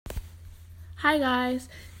Hi guys,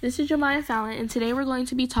 this is Jemiah Fallon, and today we're going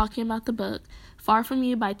to be talking about the book Far From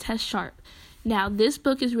You by Tess Sharpe. Now, this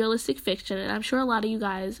book is realistic fiction, and I'm sure a lot of you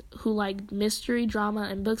guys who like mystery, drama,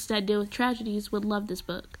 and books that deal with tragedies would love this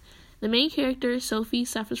book. The main character, Sophie,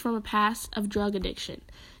 suffers from a past of drug addiction.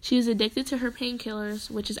 She is addicted to her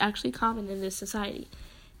painkillers, which is actually common in this society.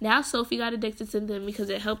 Now Sophie got addicted to them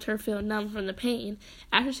because it helped her feel numb from the pain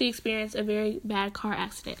after she experienced a very bad car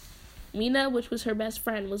accident. Mina, which was her best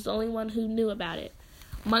friend, was the only one who knew about it.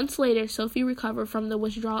 Months later, Sophie recovered from the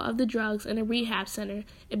withdrawal of the drugs in a rehab center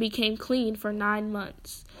and became clean for 9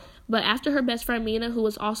 months. But after her best friend Mina, who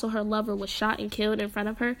was also her lover, was shot and killed in front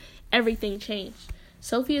of her, everything changed.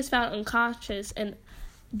 Sophie is found unconscious and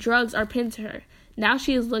drugs are pinned to her. Now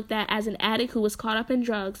she is looked at as an addict who was caught up in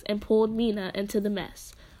drugs and pulled Mina into the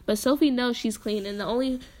mess. But Sophie knows she's clean, and the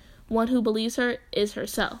only one who believes her is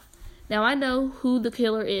herself. Now I know who the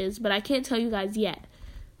killer is, but I can't tell you guys yet.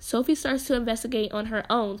 Sophie starts to investigate on her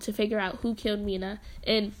own to figure out who killed Mina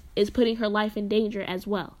and is putting her life in danger as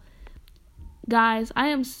well. Guys, I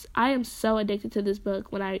am so addicted to this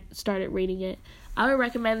book when I started reading it. I would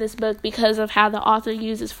recommend this book because of how the author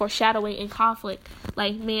uses foreshadowing and conflict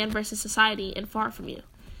like Man vs. Society and Far From You.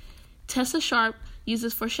 Tessa Sharpe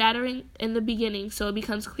uses foreshadowing in the beginning so it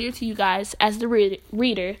becomes clear to you guys as the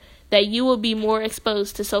reader that you will be more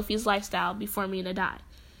exposed to Sophie's lifestyle before Mina died.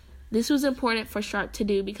 This was important for Sharpe to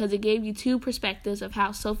do because it gave you two perspectives of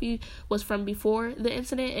how Sophie was from before the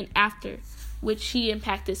incident and after, which she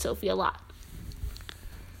impacted Sophie a lot.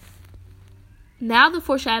 Now the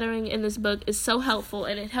foreshadowing in this book is so helpful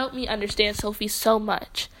and it helped me understand Sophie so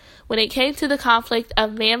much. When it came to the conflict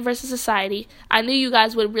of Man vs. Society, I knew you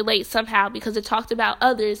guys would relate somehow because it talked about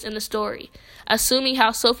others in the story, assuming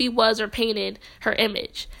how Sophie was or painted her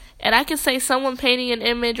image. And I can say someone painting an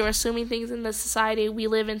image or assuming things in the society we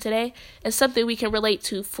live in today is something we can relate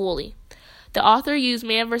to fully. The author used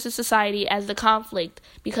Man vs. Society as the conflict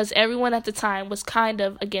because everyone at the time was kind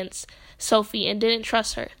of against Sophie and didn't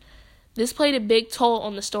trust her. This played a big toll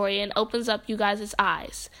on the story and opens up you guys'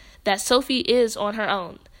 eyes that Sophie is on her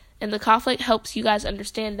own. And the conflict helps you guys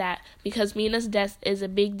understand that because Mina's death is a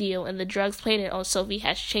big deal and the drugs planted on Sophie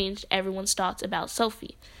has changed everyone's thoughts about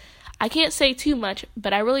Sophie. I can't say too much,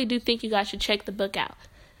 but I really do think you guys should check the book out.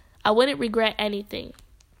 I wouldn't regret anything.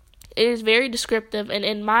 It is very descriptive and,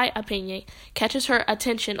 in my opinion, catches her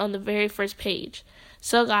attention on the very first page.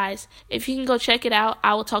 So guys, if you can go check it out,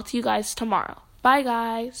 I will talk to you guys tomorrow. Bye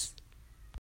guys!